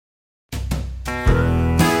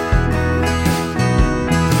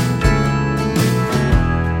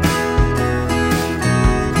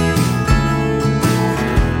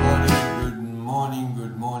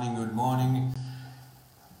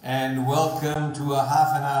To a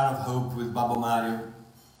half an hour of hope with Babbo Mario,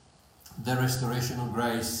 the restoration of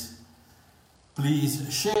grace.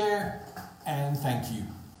 Please share and thank you.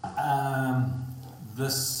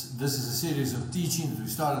 This is a series of teachings we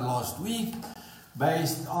started last week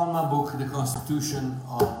based on my book, The Constitution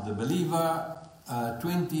of the Believer.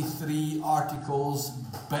 23 articles,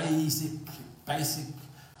 basic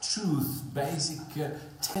truth, basic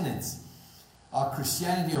tenets of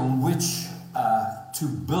Christianity on which to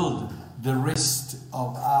build the rest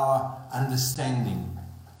of our understanding.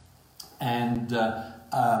 And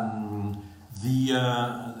these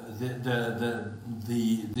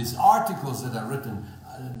articles that are written,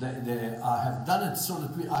 I have done it so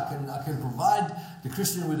that I can provide the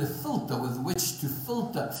Christian with a filter with which to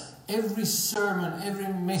filter every sermon,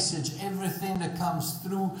 every message, everything that comes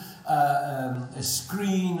through a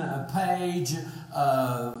screen, a page,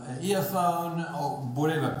 an earphone, or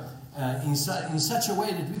whatever. In such a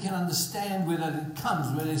way that we can understand whether it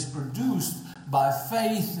comes, whether it's produced by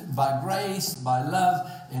faith, by grace, by love,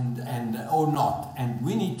 and or not. And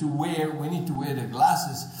we need to wear the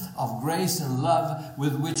glasses of grace and love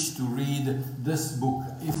with which to read this book.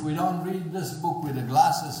 If we don't read this book with the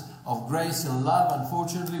glasses of grace and love,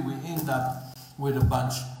 unfortunately, we end up with a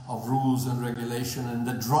bunch of rules and regulation and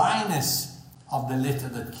the dryness of the letter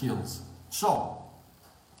that kills. So,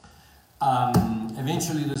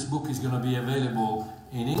 eventually this book is going to be available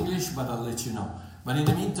in English, but I'll let you know. But in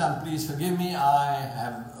the meantime, please forgive me. I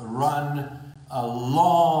have run a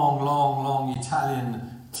long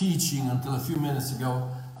Italian teaching until a few minutes ago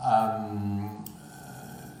on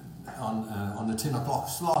the 10 o'clock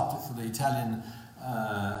slot for the Italian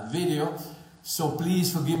video. So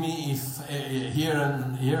please forgive me if here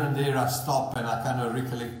and there I stop and I kind of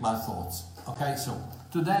recollect my thoughts. Okay, so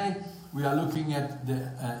today we are looking at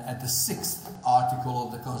the sixth article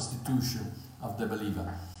of the Constitution of the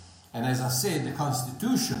Believer. And as I said, the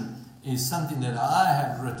Constitution is something that I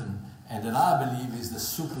have written and that I believe is the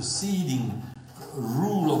superseding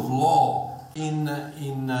rule of law in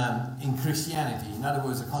Christianity. In other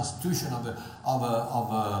words, the Constitution of a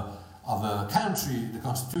country, the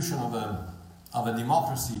Constitution of a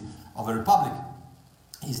democracy, of a republic,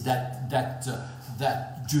 is that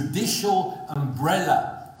judicial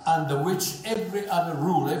umbrella under which every other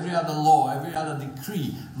rule, every other law, every other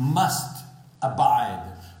decree must abide.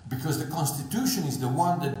 Because the Constitution is the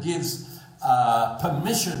one that gives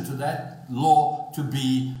permission to that law to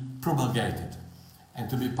be promulgated and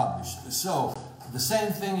to be published. So the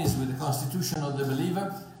same thing is with the Constitution of the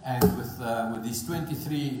Believer and with these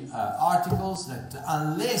 23 articles, that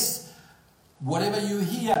unless whatever you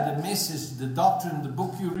hear, the message, the doctrine, the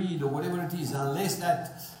book you read, or whatever it is, unless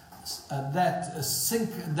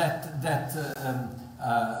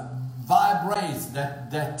vibrates,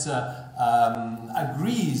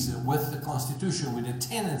 agrees with the Constitution, with the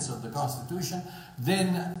tenets of the Constitution,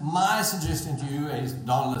 then my suggestion to you is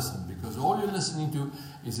don't listen, because all you're listening to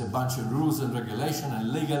is a bunch of rules and regulation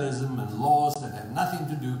and legalism and laws that have nothing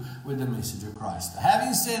to do with the message of Christ.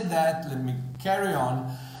 Having said that, let me carry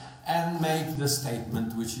on and make the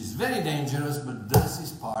statement, which is very dangerous, but this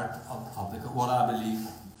is part of what I believe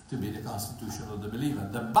to be the Constitution of the Believer.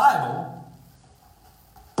 The Bible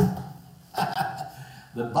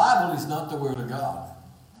the Bible is not the Word of God.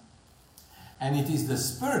 And it is the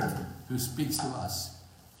Spirit who speaks to us,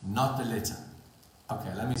 not the letter.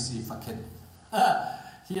 Okay, let me see if I can.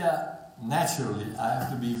 Here, naturally, I have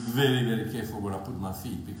to be very careful where I put my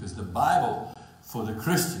feet, because the Bible for the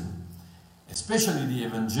Christian, especially the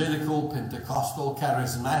evangelical, Pentecostal,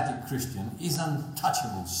 charismatic Christian, is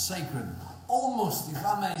untouchable, sacred, almost, if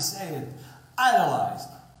I may say it, idolized.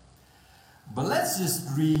 But let's just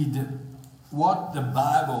read what the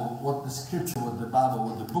Bible, what the Scripture, what the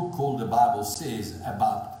book called the Bible says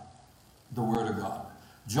about the Word of God.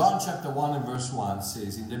 John chapter 1 and verse 1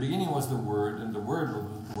 says, "In the beginning was the Word, and the Word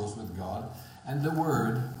was with God, and the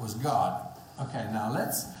Word was God." Okay, now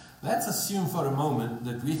let's assume for a moment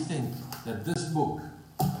that we think that this book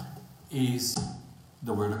is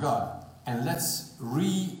the Word of God. And let's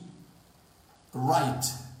rewrite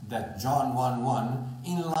that John 1:1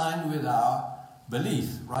 in line with our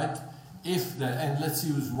belief, right? And let's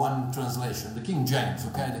use one translation, the King James,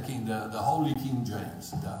 okay, the Holy King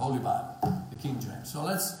James, the Holy Bible, the King James. So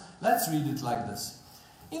let's read it like this.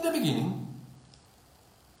 In the beginning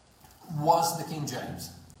was the King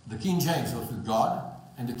James. The King James was with God,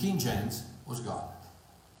 and the King James was God.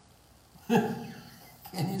 Can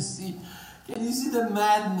you see the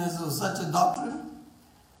madness of such a doctrine?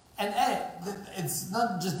 And it's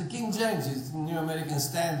not just the King James, it's the New American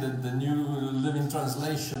Standard, the New Living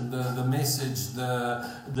Translation, the Message, the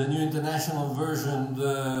New International Version,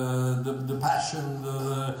 the the Passion,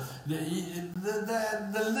 the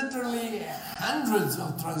literally hundreds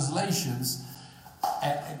of translations.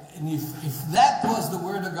 And if that was the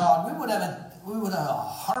Word of God, we would have a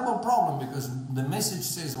horrible problem, because the Message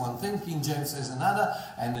says one thing, King James says another,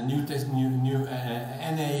 and the New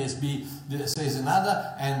NASB says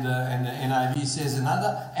another, and the NIV says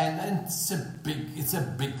another, and it's a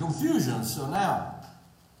big confusion. So now,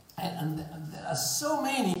 and there are so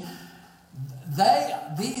many.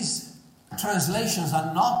 These translations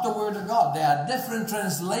are not the Word of God. They are different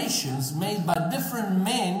translations made by different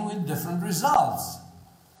men with different results.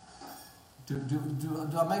 Do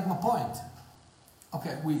I make my point?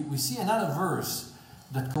 Okay, we see another verse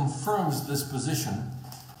that confirms this position.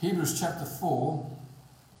 Hebrews chapter 4.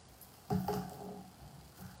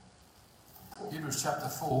 Hebrews chapter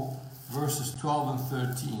 4, verses 12 and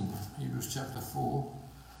 13. Hebrews chapter 4.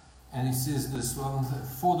 And he says this one,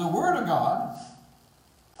 for the Word of God,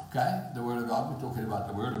 okay, the Word of God, we're talking about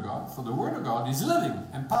the Word of God. For the Word of God is living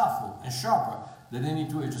and powerful and sharper than any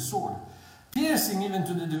two-edged sword, piercing even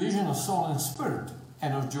to the division of soul and spirit,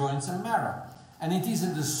 and of joints and marrow. And it is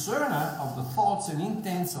a discerner of the thoughts and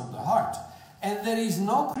intents of the heart. And there is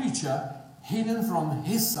no creature hidden from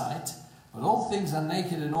His sight, but all things are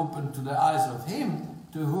naked and open to the eyes of Him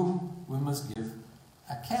to whom we must give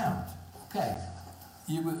account. Okay,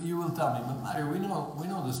 you will tell me, but Mario, we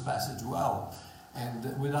know this passage well. And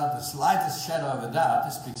without the slightest shadow of a doubt,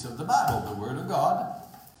 it speaks of the Bible, the Word of God,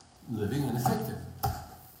 living and effective.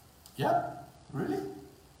 Yeah? Really?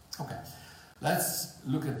 Okay. Let's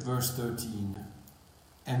look at verse 13.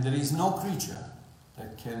 And there is no creature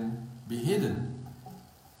that can be hidden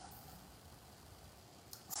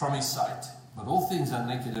from His sight, but all things are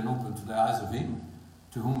naked and open to the eyes of Him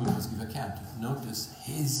to whom we must give account. Notice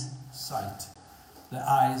His sight, the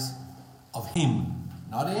eyes of Him,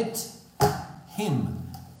 not it. Him.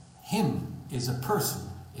 Him is a person.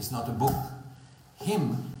 It's not a book.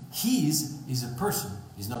 Him. His is a person.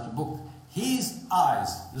 It's not a book. His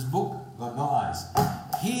eyes. This book got no eyes.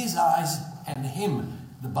 His eyes and Him.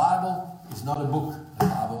 The Bible is not a book. The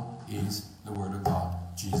Bible is the Word of God,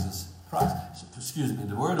 Jesus Christ. So, excuse me.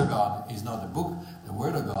 The Word of God is not a book. The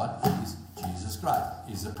Word of God is Jesus Christ.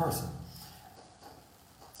 Is a person.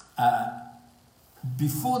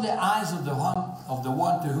 Before the eyes of the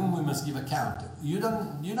one to whom we must give account. You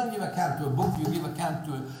don't give account to a book, you give account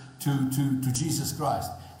to Jesus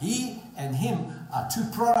Christ. He and Him are two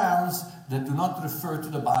pronouns that do not refer to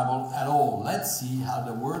the Bible at all. Let's see how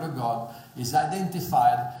the Word of God is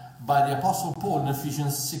identified by the Apostle Paul in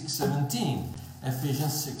Ephesians 6:17.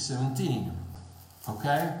 Ephesians 6:17.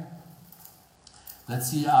 Okay? Let's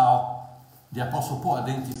see how the Apostle Paul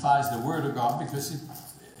identifies the Word of God, because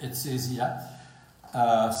it says here,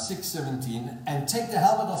 6:17, and take the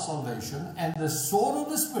helmet of salvation and the sword of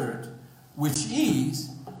the Spirit, which is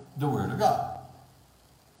the Word of God.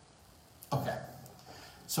 Okay.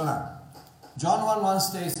 So now, John 1:1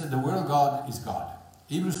 states that the Word of God is God.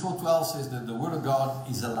 Hebrews 4:12 says that the Word of God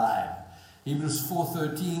is alive. Hebrews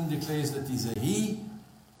 4:13 declares that He's a He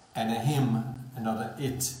and a Him and not a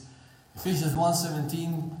it. Ephesians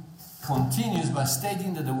 1:17 continues by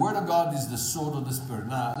stating that the Word of God is the sword of the Spirit.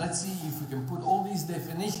 Now, let's see if we can put all these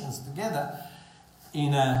definitions together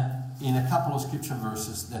in a couple of scripture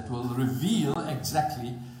verses that will reveal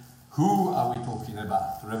exactly who are we talking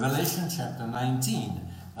about. Revelation chapter 19.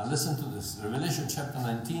 Now listen to this. Revelation chapter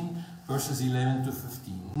 19, verses 11 to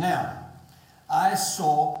 15. Now, I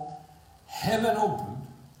saw heaven opened,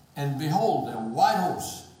 and behold, a white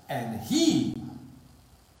horse, and he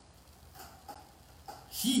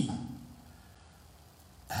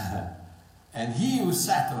and he who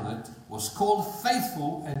sat on it was called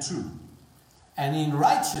Faithful and True, and in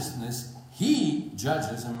righteousness he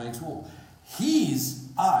judges and makes war. His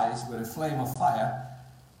eyes were a flame of fire,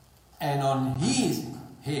 and on his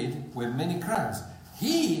head were many crowns.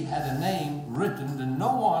 He had a name written that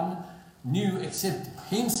no one knew except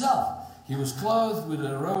himself. He was clothed with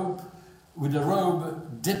a robe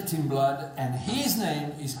dipped in blood, and his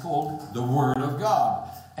name is called the Word of God.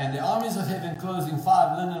 And the armies of heaven, clothed in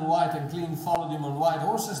fine linen, white and clean, followed him on white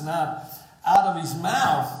horses. Now, out of his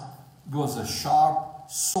mouth goes a sharp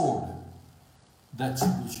sword, that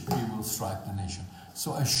which he will strike the nation.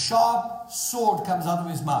 So a sharp sword comes out of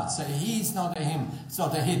his mouth. Say, he's not a him. It's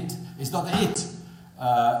not a hit. It's not a hit.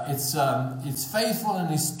 It's faithful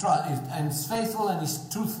and it's faithful and it's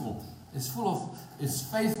truthful. It's faithful.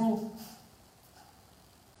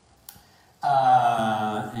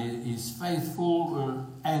 Is faithful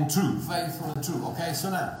and true. Faithful and true. Okay, so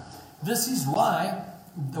now, this is why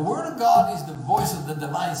the Word of God is the voice of the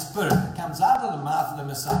divine Spirit that comes out of the mouth of the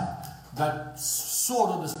Messiah. that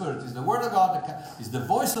sword of the Spirit is the Word of God, is the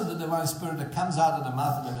voice of the Divine Spirit that comes out of the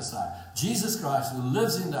mouth of the Messiah. Jesus Christ, who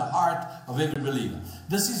lives in the heart of every believer.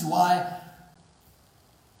 This is why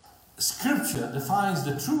Scripture defines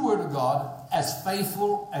the true Word of God as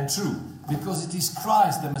faithful and true. Because it is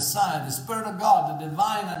Christ, the Messiah, the Spirit of God, the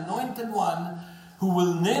divine anointed one, who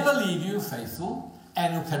will never leave you, faithful,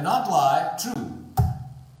 and who cannot lie, true.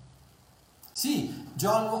 See,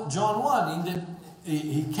 John 1,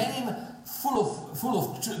 he came full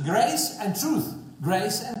of grace and truth.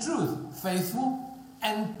 Grace and truth. Faithful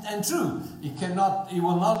and true. He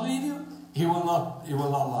will not leave you. He will not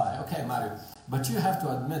lie. Okay, Mario. But you have to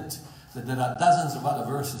admit that there are dozens of other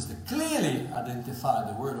verses that clearly identify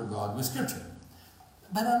the Word of God with Scripture.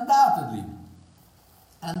 But undoubtedly,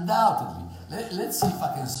 let's see if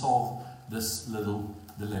I can solve this little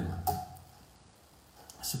dilemma.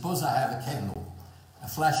 Suppose I have a candle, a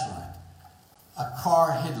flashlight, a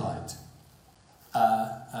car headlight,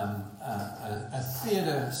 a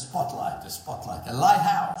theater spotlight, a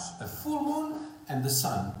lighthouse, a full moon, and the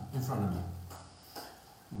sun in front of me.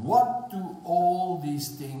 What do all these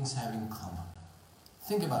things have in common?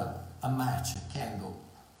 Think about it. A match, a candle,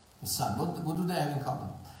 the sun. What do they have in common?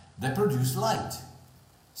 They produce light.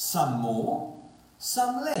 Some more,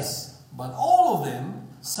 some less. But all of them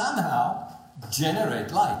somehow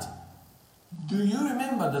generate light. Do you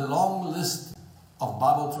remember the long list of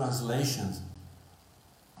Bible translations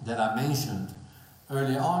that I mentioned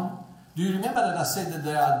earlier on? Do you remember that I said that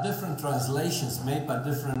there are different translations made by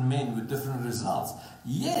different men with different results?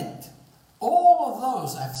 Yet, all of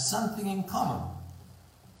those have something in common.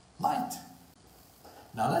 Light.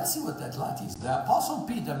 Now let's see what that light is. The Apostle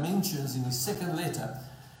Peter mentions in his second letter,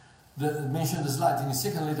 mentioned this light in his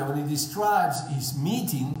second letter when he describes his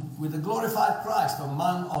meeting with the glorified Christ on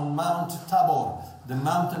Mount Tabor, the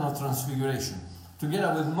mountain of transfiguration,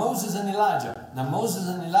 together with Moses and Elijah. Now Moses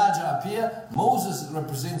and Elijah appear. Moses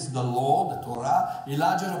represents the law, the Torah.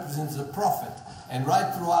 Elijah represents the prophet. And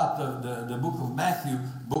right throughout the book of Matthew,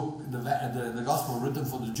 the gospel written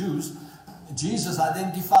for the Jews, Jesus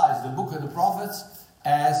identifies the book of the prophets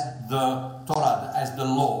as the Torah, as the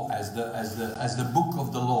law, as the book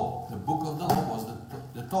of the law. The book of the law was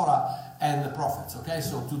the Torah and the prophets. Okay,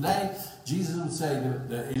 so today Jesus would say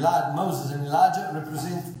Moses and Elijah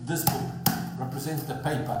represent this book, represents the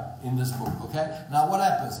paper in this book. Okay, now what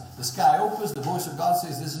happens? The sky opens, the voice of God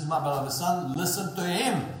says, "This is my beloved Son, listen to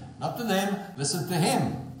him." Not to them, listen to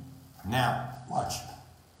him. Now, watch.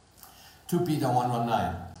 2 Peter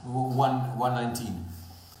 1:19.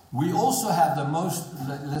 We also have the most,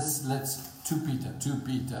 let's 2 Peter,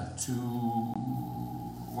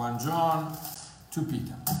 1 John, 2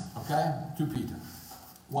 Peter, okay? 2 Peter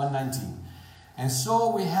 1:19. And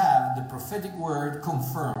so we have the prophetic word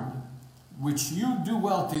confirmed, which you do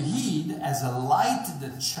well to heed as a light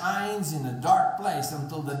that shines in a dark place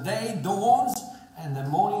until the day dawns and the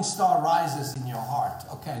morning star rises in your heart.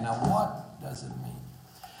 Okay, now what does it mean?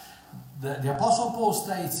 The Apostle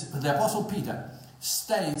Peter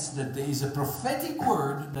states that there is a prophetic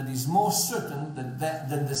word that is more certain than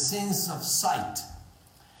the sense of sight.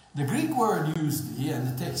 The Greek word used here in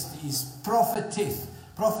the text is prophetis,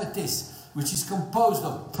 which is composed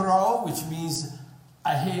of pro, which means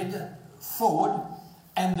ahead, forward,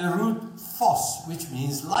 and the root phos, which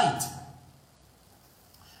means light.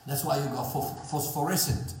 That's why you got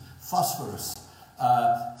phosphorescent, phosphorus.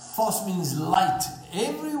 Phos means light.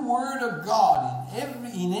 Every word of God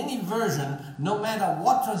in any version, no matter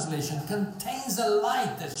what translation, contains a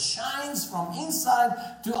light that shines from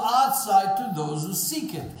inside to outside to those who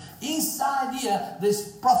seek it. Inside here,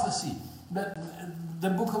 there's prophecy. The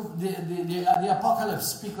book of the Apocalypse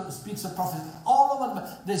speaks of prophecy. All over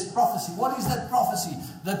there's prophecy. What is that prophecy?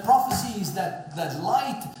 That prophecy is that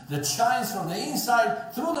light that shines from the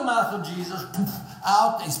inside through the mouth of Jesus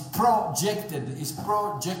out is projected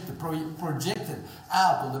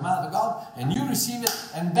out of the mouth of God, and you receive it,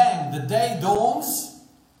 and bang, the day dawns,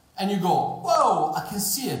 and you go, whoa, I can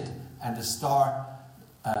see it, and the star.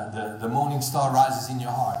 The morning star rises in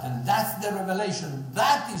your heart, and that's the revelation.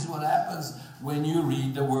 That is what happens when you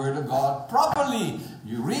read the Word of God properly.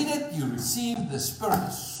 You read it, you receive the Spirit,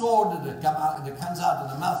 the sword that comes out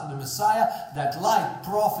of the mouth of the Messiah. That light,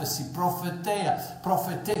 prophecy,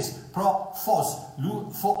 prophetes, phos,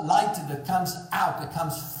 light that comes out, that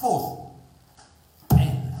comes forth.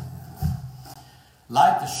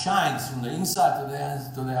 Light that shines from the inside to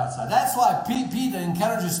the outside. That's why Peter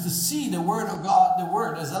encourages to see the Word of God, the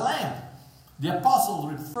Word, as a lamp. The apostle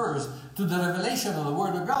refers to the revelation of the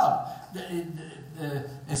Word of God.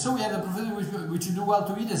 And so we have the prophetic which you do well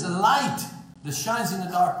to read as a light that shines in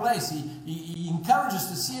a dark place. He encourages us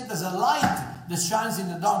to see it as a light that shines in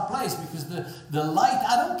a dark place, because the light,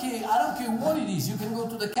 I don't care what it is. You can go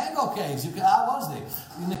to the Kango caves. I was there.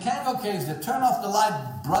 In the Kango caves, they turn off the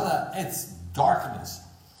light, brother, it's darkness.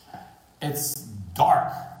 It's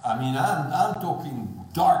dark. I mean, I'm talking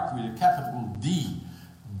dark with a capital D.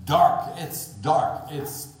 Dark. It's dark.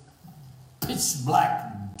 It's pitch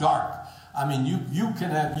black dark. I mean, you can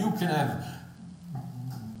have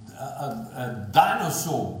a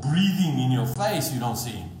dinosaur breathing in your face. You don't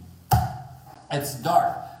see him. It's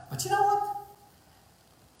dark. But you know what?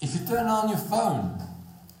 If you turn on your phone,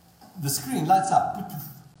 the screen lights up.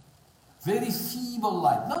 Very feeble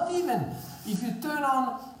light. Not even if you turn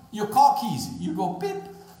on your car keys, you go beep.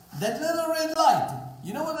 That little red light.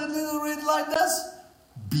 You know what that little red light does?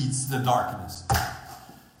 Beats the darkness.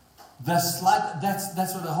 That's what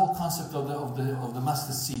the whole concept of the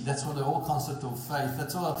mustard seed. That's what the whole concept of faith.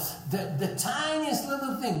 That's all. The tiniest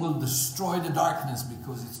little thing will destroy the darkness,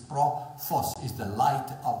 because it's phos, is the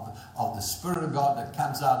light of the Spirit of God that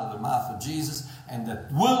comes out of the mouth of Jesus, and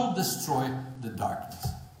that will destroy the darkness.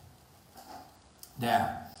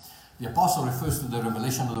 There, the apostle refers to the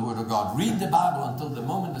revelation of the Word of God. Read the Bible until the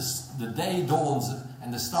moment the day dawns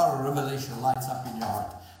and the star of revelation lights up in your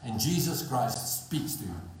heart, and Jesus Christ speaks to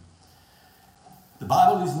you. The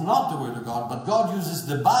Bible is not the Word of God, but God uses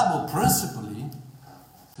the Bible principally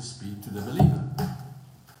to speak to the believer.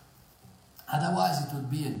 Otherwise, it would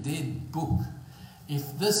be a dead book.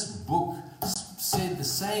 If this book said the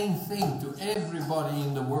same thing to everybody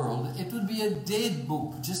in the world, it would be a dead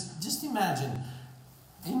book. Just imagine.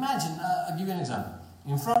 I'll give you an example.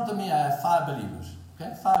 In front of me, I have 5 believers.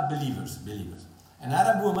 Okay, 5 believers. An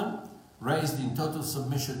Arab woman raised in total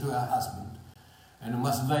submission to her husband, and who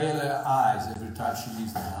must veil her eyes every time she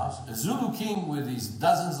leaves the house. A Zulu king with his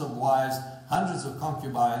dozens of wives, hundreds of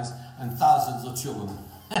concubines, and thousands of children,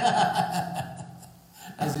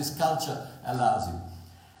 as his culture allows him.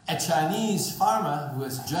 A Chinese farmer who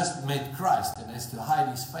has just met Christ and has to hide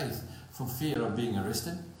his faith for fear of being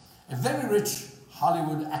arrested. A very rich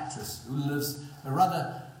Hollywood actress who lives a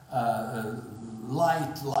rather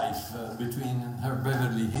light life between her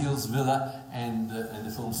Beverly Hills villa and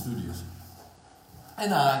the film studios.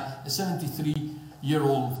 And I, a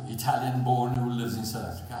 73-year-old Italian-born who lives in South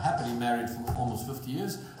Africa, happily married for almost 50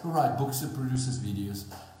 years, who write books and produces videos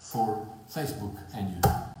for Facebook and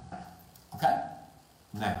YouTube. Okay?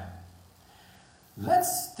 Now,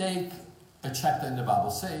 let's take a chapter in the Bible,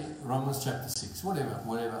 say Romans chapter 6, whatever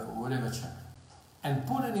chapter, and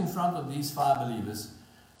put it in front of these 5 believers,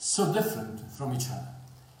 so different from each other.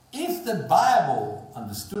 If the Bible,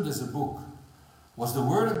 understood as a book, was the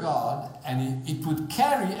Word of God, and it would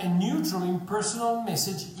carry a neutral, impersonal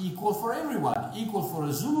message equal for everyone, equal for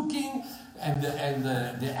a Zulu king and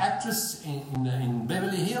the actress in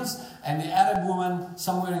Beverly Hills and the Arab woman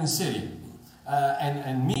somewhere in Syria,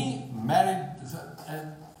 and me married.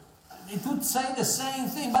 It would say the same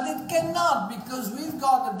thing, but it cannot, because we've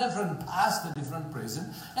got a different past, a different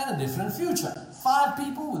present, and a different future. 5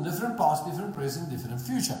 people with different past, different present, different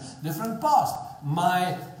future, different past.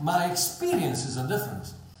 My experiences are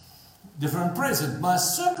different. Different present. My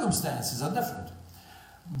circumstances are different.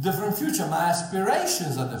 Different future. My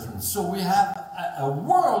aspirations are different. So we have a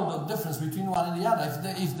world of difference between one and the other.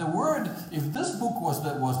 If this book was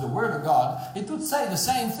the Word of God, it would say the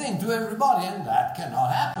same thing to everybody, and that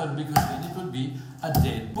cannot happen, because then it would be a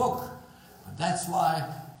dead book. But that's why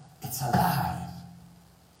it's alive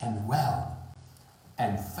and well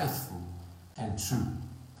and faithful and true.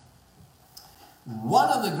 One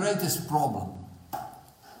of the greatest problems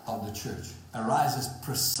of the church arises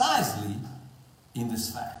precisely in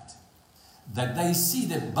this fact, that they see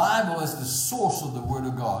the Bible as the source of the Word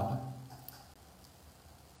of God,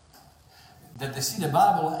 that they see the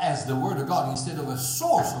Bible as the Word of God instead of a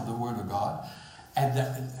source of the Word of God, and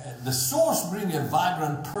the source brings a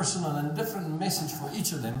vibrant, personal, and different message for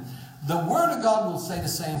each of them. The Word of God will say the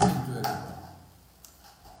same thing to everybody.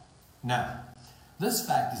 Now, this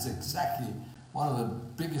fact is exactly one of the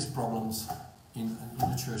biggest problems in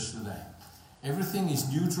the church today. Everything is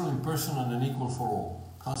neutral, impersonal, and unequal for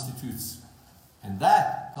all. And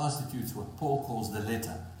that constitutes what Paul calls the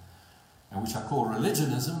letter, and which I call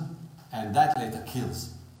religionism, and that letter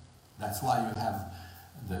kills. That's why you have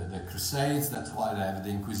the Crusades, that's why you have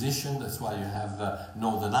the Inquisition, that's why you have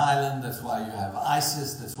Northern Ireland, that's why you have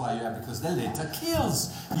ISIS, that's why you have, because the letter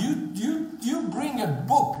kills. You bring a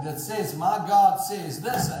book that says, my God says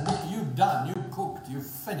this, and you've done, you cook, booked, you're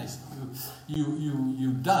finished,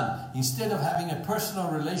 you're done. Instead of having a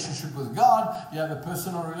personal relationship with God, you have a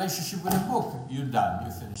personal relationship with a book. You're done,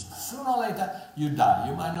 you're finished. Sooner or later, you die.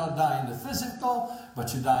 You might not die in the physical,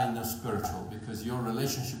 but you die in the spiritual, because your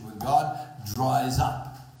relationship with God dries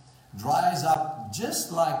up. Dries up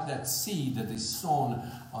just like that seed that is sown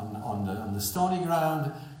on the stony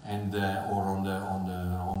ground, and or on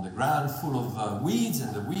the ground full of weeds,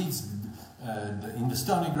 and the weeds in the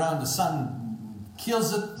stony ground, the sun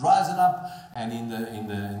kills it, dries it up, and in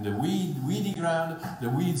the weedy ground, the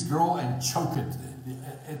weeds grow and choke it.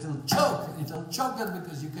 It'll choke it,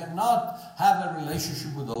 because you cannot have a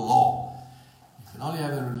relationship with the law. You can only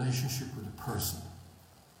have a relationship with a person,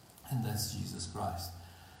 and that's Jesus Christ.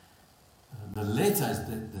 The letter is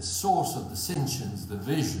the source of dissensions,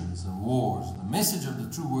 divisions, and wars. The message of the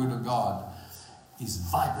true Word of God is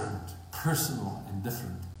vibrant, personal, and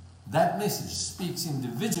different. That message speaks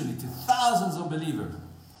individually to thousands of believers,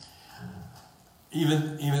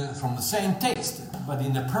 even from the same text, but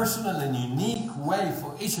in a personal and unique way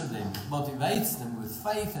for each of them. It motivates them with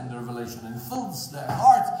faith and revelation, and fills their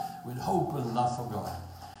heart with hope and love for God.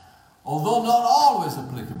 Although not always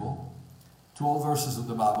applicable to all verses of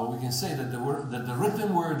the Bible, we can say that the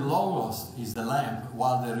written word logos is the lamp,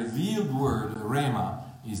 while the revealed word rhema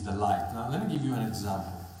is the light. Now let me give you an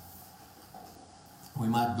example. We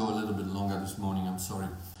might go a little bit longer this morning, I'm sorry.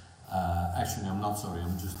 Actually, I'm not sorry,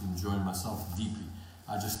 I'm just enjoying myself deeply.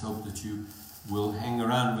 I just hope that you will hang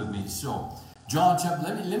around with me. So, John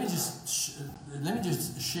chapter, let me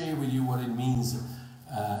just share with you what it means,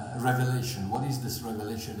 revelation. What is this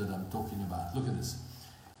revelation that I'm talking about? Look at this.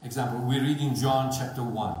 Example, we're reading John chapter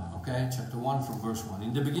 1, okay? Chapter 1 from verse 1.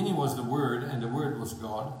 In the beginning was the Word, and the Word was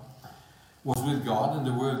God, was with God, and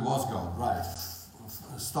the Word was God. Right.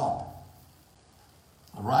 Stop.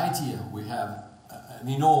 Right here we have an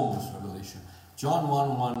enormous revelation. John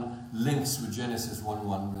 1:1 links with Genesis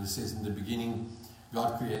 1:1, where it says, in the beginning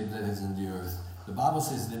God created the heavens and the earth. The Bible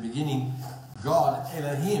says in the beginning God,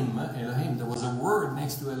 Elohim, there was a word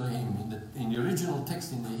next to Elohim. In the original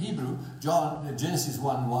text in the Hebrew, Genesis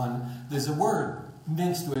 1:1, there's a word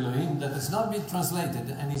next to Elohim that has not been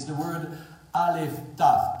translated, and it's the word Aleph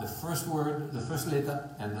Tav, the first word, the first letter,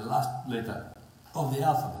 and the last letter of the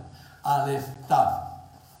alphabet. Aleph Tav.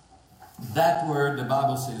 That word, the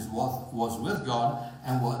Bible says, was with God,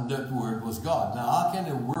 and that word was God. Now, how can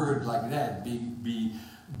a word like that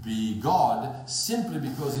be God? Simply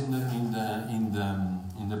because in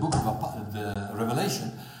the book of the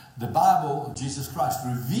Revelation, the Bible, Jesus Christ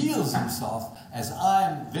reveals himself as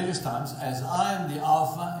various times as I am the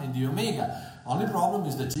Alpha and the Omega. Only problem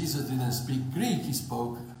is that Jesus didn't speak Greek; he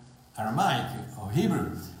spoke Aramaic or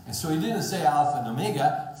Hebrew, and so he didn't say Alpha and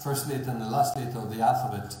Omega, first letter and the last letter of the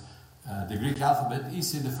alphabet. The Greek alphabet, he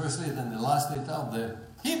said the first letter and the last letter of the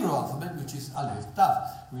Hebrew alphabet, which is Aleph Tav.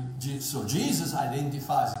 So Jesus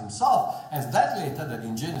identifies himself as that letter that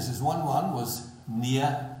in Genesis 1:1 was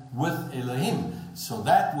near with Elohim. So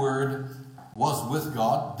that word was with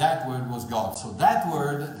God, that word was God. So that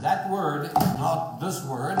word is not this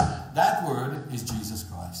word, that word is Jesus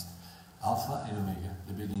Christ. Alpha and Omega,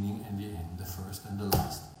 the beginning and the end, the first and the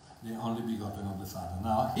last. The only begotten of the Father.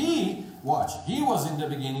 Now, he was in the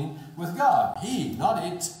beginning with God. He, not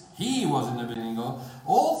it. He was in the beginning of God.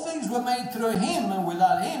 All things were made through him, and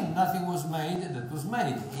without him, nothing was made that was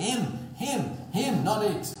made. Him, not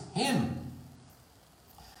it. Him.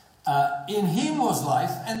 In him was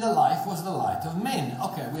life, and the life was the light of men.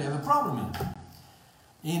 Okay, we have a problem here.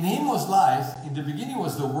 In him was life, in the beginning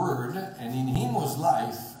was the Word, and in him was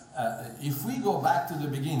life. If we go back to the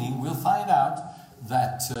beginning, we'll find out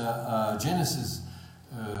that Genesis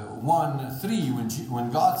 1:3,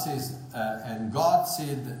 when God says, and God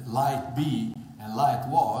said, light be, and light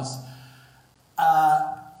was,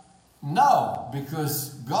 no,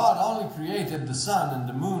 because God only created the sun and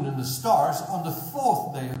the moon and the stars on the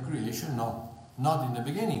fourth day of creation, not in the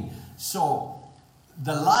beginning. So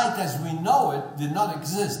the light as we know it did not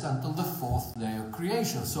exist until the fourth day of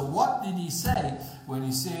creation. So what did he say when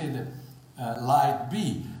he said, light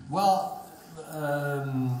be? Well,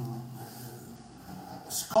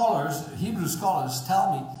 Hebrew scholars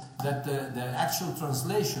tell me that the actual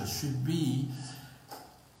translation should be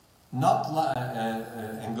not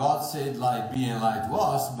and God said light be and light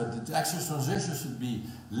was, but the actual translation should be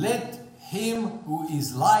let him who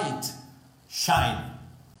is light shine.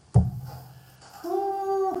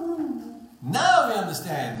 Now we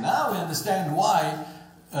understand why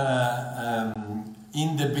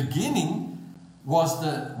in the beginning was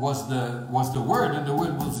the Word, and the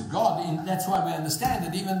Word was God. And that's why we understand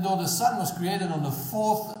that even though the sun was created on the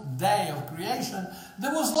fourth day of creation,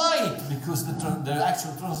 there was light, because the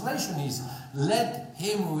actual translation is, let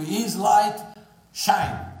him who is light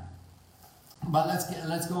shine. But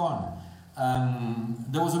let's go on.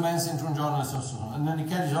 There was a man sent from John, and then he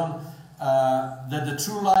carries on, that the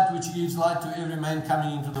true light which gives light to every man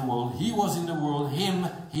coming into the world, he was in the world,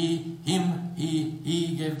 he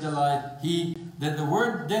gave the light, then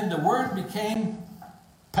the word became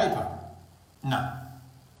paper. No.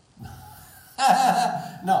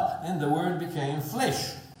 No, then the word became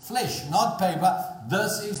flesh, not paper.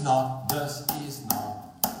 This is not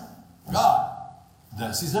God.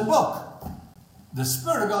 This is a book. The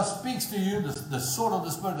Spirit of God speaks to you, the sword of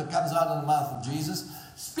the Spirit that comes out of the mouth of Jesus,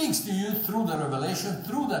 speaks to you through the revelation,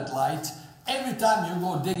 through that light. Every time you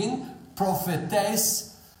go digging,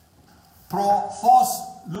 prophetess,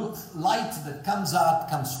 light that comes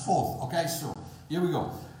forth. Okay, so here we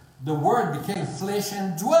go. The Word became flesh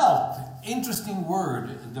and dwelt. Interesting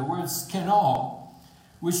word, the word skeno,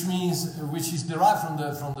 which is derived from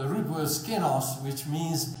the root word skenos, which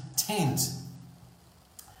means tent,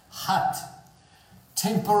 hut,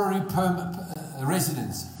 temporary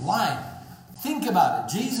residence. Why? Think about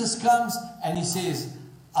it. Jesus comes and he says,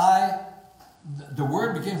 the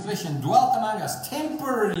Word became flesh and dwelt among us.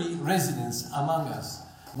 Temporary residence among us.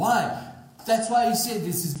 Why? That's why he said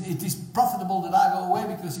it is profitable that I go away,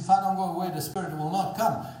 because if I don't go away, the Spirit will not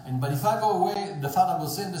come. But if I go away, the Father will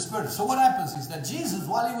send the Spirit. So what happens is that Jesus,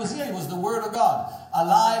 while he was here, he was the Word of God,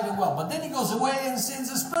 alive and well. But then he goes away and sends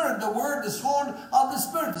the Spirit, the Word, the sword of the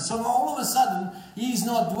Spirit. So all of a sudden, he's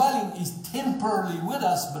not dwelling, he's temporarily with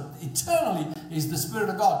us, but eternally is the Spirit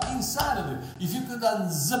of God inside of you. If you could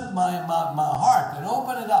unzip my heart and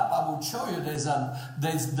open it up, I will show you there's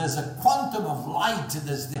a quantum of light.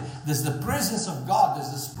 There's the presence of God.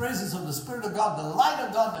 There's the presence of the Spirit of God, the light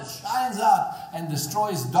of God that shines out and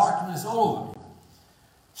destroys darkness all over you.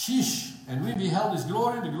 Sheesh. And we beheld his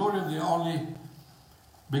glory, the glory of the only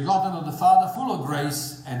begotten of the Father, full of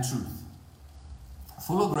grace and truth.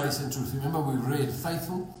 Full of grace and truth. Remember, we read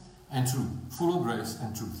faithful and true. Full of grace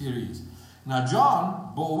and truth. Here he is. Now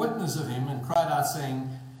John bore witness of him and cried out, saying,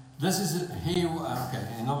 this is he,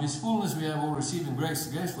 and of his fullness we have all received in grace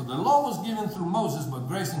to grace. For the law was given through Moses, but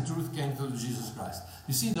grace and truth came through Jesus Christ.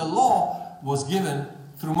 You see, the law was given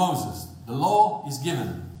through Moses. The law is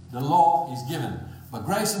given. The law is given. But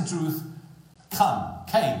grace and truth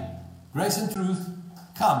came. Grace and truth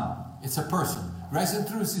come. It's a person. Grace and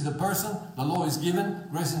truth is a person. The law is given.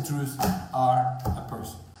 Grace and truth are a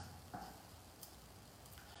person.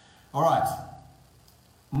 All right.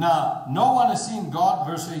 Now, no one has seen God,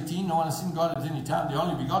 verse 18, no one has seen God at any time, the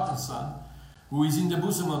only begotten Son, who is in the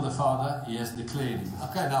bosom of the Father, he has declared him.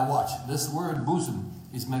 Okay, now watch. This word bosom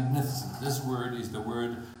is magnificent. This word is the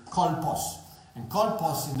word kolpos. And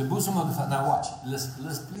kolpos in the bosom of the Father. Now watch. Please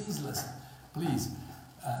listen. Please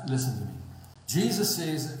listen to me. Jesus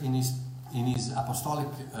says in his apostolic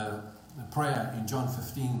prayer in John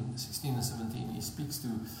 15, 16 and 17, he speaks to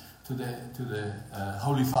the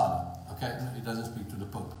Holy Father. Okay, he doesn't speak to the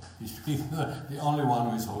Pope. He speaks to the only one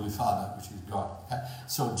who is Holy Father, which is God. Okay?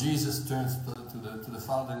 So Jesus turns to the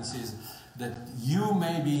Father and says that you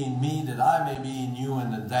may be in me, that I may be in you,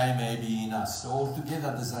 and that they may be in us. So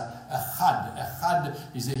altogether there's a chad. A chad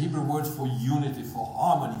is a Hebrew word for unity, for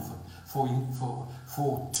harmony,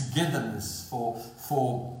 for togetherness,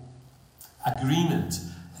 for agreement.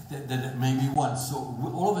 That it may be one. So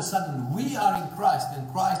all of a sudden we are in Christ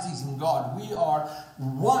and Christ is in God. We are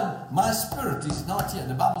one. My spirit is not here.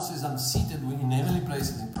 The Bible says I'm seated in heavenly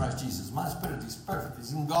places in Christ Jesus. My spirit is perfect.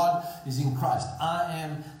 It's in God, is in Christ. I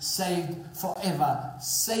am saved forever,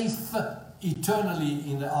 safe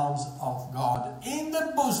eternally in the arms of God, in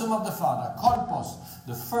the bosom of the Father. Kolpos.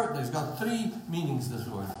 There's got three meanings, this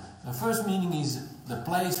word. The first meaning is the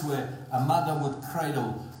place where a mother would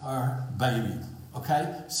cradle her baby.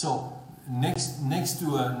 Okay, so next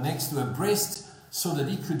to a breast, so that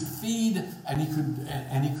he could feed and he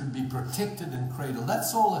could be protected and cradled.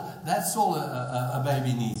 That's all a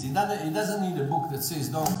baby needs. It doesn't need a book that says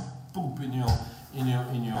don't poop in your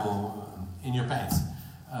pants.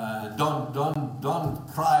 Don't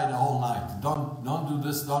cry the whole night. Don't do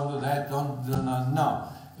this. Don't do that.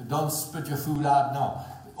 Don't spit your food out. No.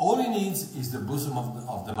 All he needs is the bosom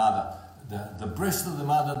of the mother, the breast of the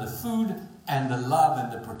mother, the food, and the love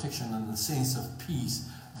and the protection and the sense of peace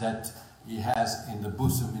that he has in the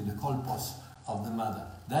bosom, in the kolpos of the mother.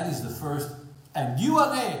 That is the first. And you are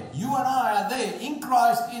there. You and I are there in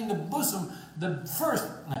Christ, in the bosom. The first.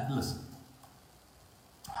 Now, listen.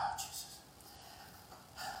 Oh, Jesus.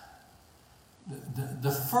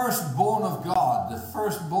 the firstborn of God,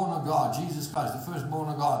 Jesus Christ, the firstborn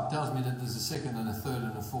of God, tells me that there's a second and a third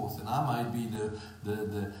and a fourth, and I might be the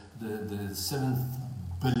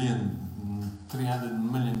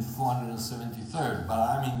 7,300,473rd, but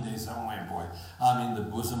I'm in there somewhere, boy. I'm in the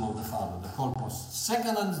bosom of the Father, the kolpos.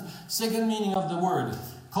 Second meaning of the word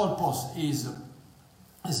kolpos is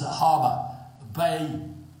a harbor, a bay.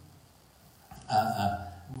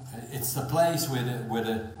 It's the place where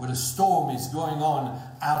the storm is going on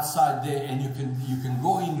outside there, and you can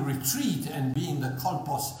go in retreat and be in the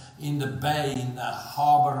kolpos, in the bay, in the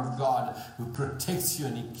harbor of God, who protects you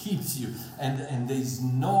and He keeps you, and there's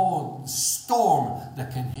no storm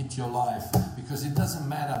that can hit your life, because it doesn't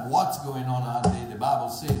matter what's going on out there. The Bible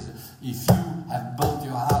says, if you have built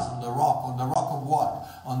your house on the rock of what?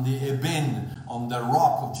 On the Eben, on the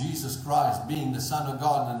rock of Jesus Christ, being the Son of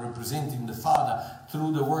God and representing the Father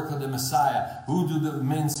through the work of the Messiah. Who do the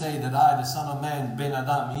men say that I, the Son of Man, Ben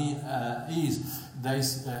Adam, is?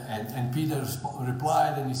 And Peter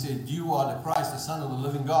replied and he said, you are the Christ, the Son of the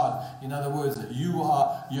living God. In other words, you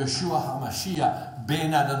are Yeshua HaMashiach,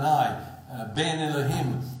 Ben Adonai, Ben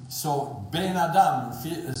Elohim. So Ben Adam,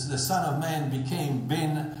 the Son of Man, became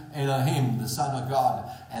Ben Elohim, the Son of God.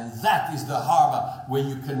 And that is the harbor where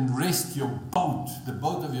you can rest your boat, the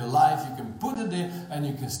boat of your life. You can put it there and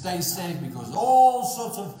you can stay safe, because all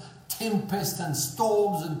sorts of tempests and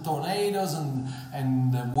storms and tornadoes and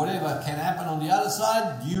whatever can happen on the other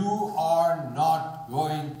side, you are not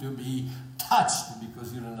going to be touched,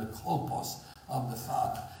 because you're in the kolpos of the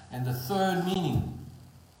Father. And the third meaning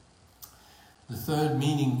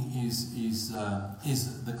is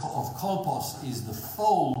the of kolpos is the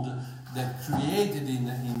fold that created in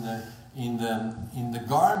the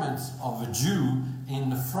garments of a Jew in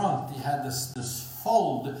the front. He had this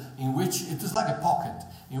fold in which it was like a pocket,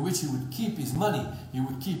 in which he would keep his money, he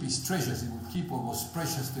would keep his treasures, he would keep what was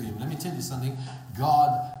precious to him. Let me tell you something.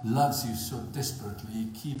 God loves you so desperately. He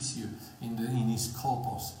keeps you in His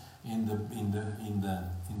kolpos, in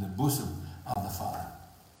the bosom of the Father.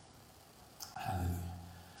 Hallelujah.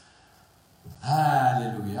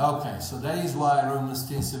 Hallelujah. Okay, so that is why Romans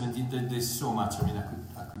 10:17. There's so much. I mean,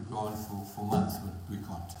 I could go on for months, but we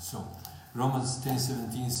can't. So Romans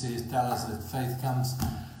 10:17 says, tell us that faith comes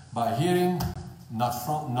by hearing, not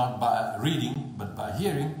by reading, but by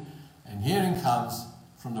hearing, and hearing comes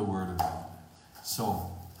from the Word of God.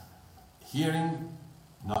 So hearing,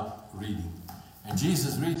 not reading. And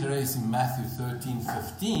Jesus reiterates in Matthew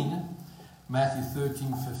 13:15. Matthew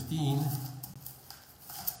 13:15.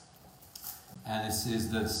 And it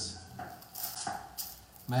says this.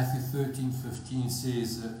 Matthew 13:15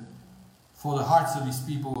 says, for the hearts of His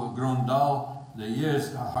people are grown dull, their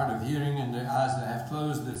ears are hard of hearing, and their eyes they have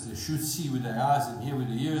closed, that they should see with their eyes and hear with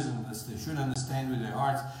their ears, and that they should understand with their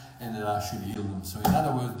hearts, and that I should heal them. So in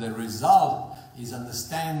other words, the result is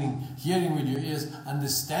understanding, hearing with your ears,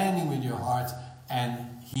 understanding with your heart, and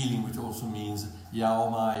healing, which also means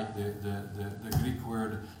yaomai. The Greek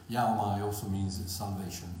word yaomai also means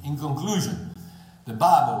salvation. In conclusion, the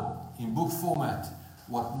Bible in book format,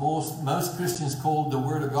 what most Christians call the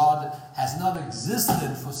Word of God, has not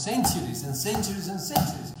existed for centuries and centuries and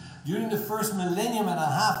centuries. During the first millennium and a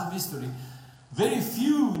half of history, very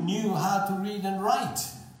few knew how to read and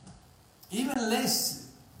write. Even less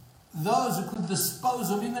those who could dispose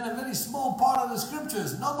of even a very small part of the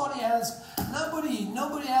Scriptures. Nobody had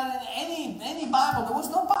any Bible. There was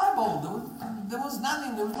no Bible. There was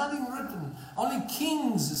nothing written. Only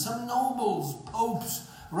kings, some nobles, popes,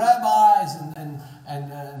 rabbis, and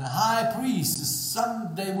high priests.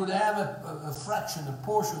 Some they would have a fraction, a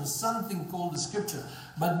portion, something called the Scripture.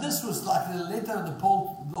 But this was like the letter of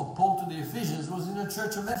Paul to the Ephesians was in the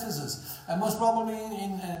church of Ephesus, and most probably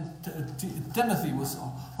Timothy was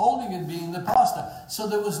holding it, being the pastor. So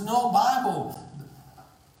there was no Bible.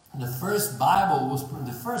 The first book Bible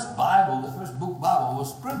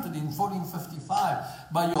was printed in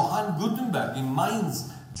 1455 by Johann Gutenberg in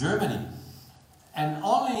Mainz, Germany. And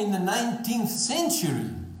only in the 19th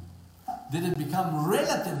century did it become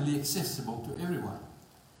relatively accessible to everyone.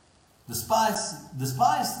 Despite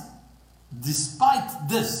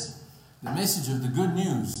this, the message of the good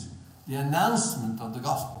news, the announcement of the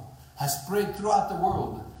gospel, has spread throughout the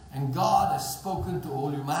world, and God has spoken to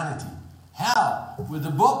all humanity. How? With the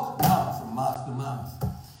book? No, from mouth to mouth.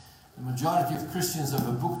 The majority of Christians have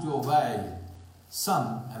a book to obey.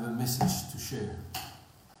 Some have a message to share.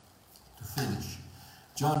 To finish,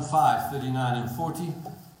 John 5:39 and 40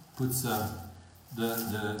 puts the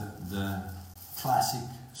classic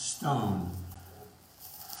stone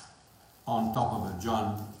on top of it.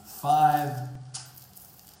 John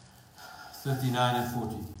 5:39 and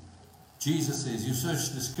 40. Jesus says, you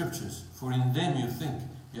search the scriptures, for in them you think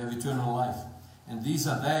you have eternal life. And these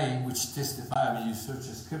are they which testify. I mean, you search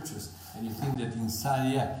the scriptures and you think that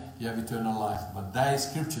inside here you have eternal life. But they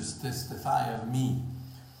scriptures testify of me.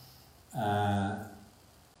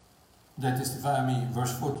 They testify of me.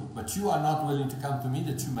 Verse 40. But you are not willing to come to me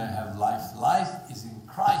that you may have life. Life is in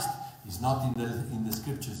Christ. It's not in the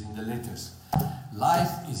scriptures, in the letters.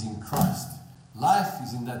 Life is in Christ. Life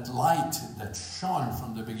is in that light that shone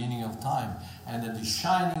from the beginning of time, and that is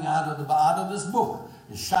shining out of this book.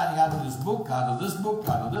 It's shining out of this book, out of this book,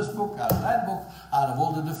 out of this book, out of that book, out of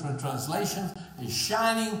all the different translations. It's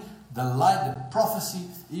shining the light, the prophecy.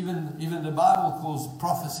 Even the Bible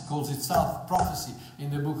calls itself prophecy. In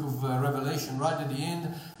the book of Revelation, right at the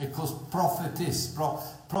end, it calls prophetess,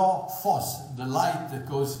 prophos, the light that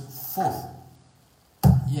goes forth.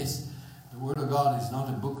 Yes. The Word of God is not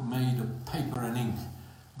a book made of paper and ink,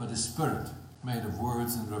 but a spirit made of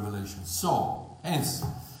words and revelation. So, hence,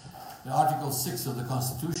 the Article 6 of the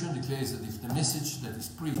Constitution declares that if the message that is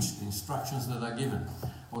preached, the instructions that are given,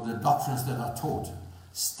 or the doctrines that are taught,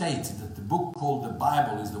 state that the book called the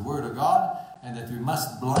Bible is the Word of God, and that we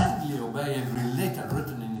must blindly obey every letter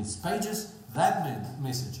written in its pages, that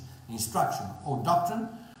message, instruction, or doctrine,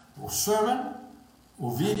 or sermon,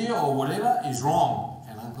 or video, or whatever, is wrong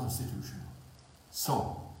and unconstitutional.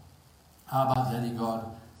 So, how about Daddy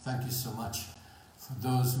God? Thank you so much for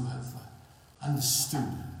those who have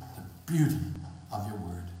understood the beauty of your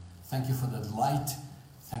word. Thank you for that light.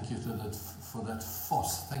 Thank you for that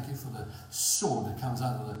force. Thank you for the sword that comes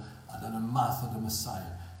out of the mouth of the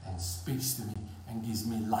Messiah and speaks to me and gives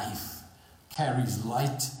me life, carries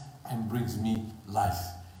light and brings me life.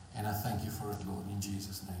 And I thank you for it, Lord, in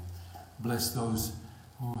Jesus' name. Bless those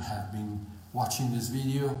who have been watching this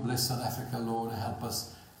video. Bless South Africa, Lord. Help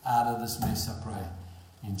us out of this mess, I pray.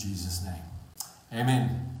 In Jesus' name.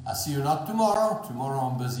 Amen. I see you not tomorrow. Tomorrow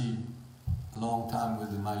I'm busy a long time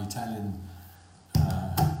with my Italian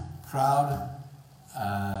crowd.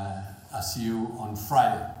 I see you on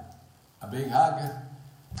Friday. A big hug.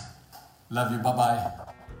 Love you. Bye-bye.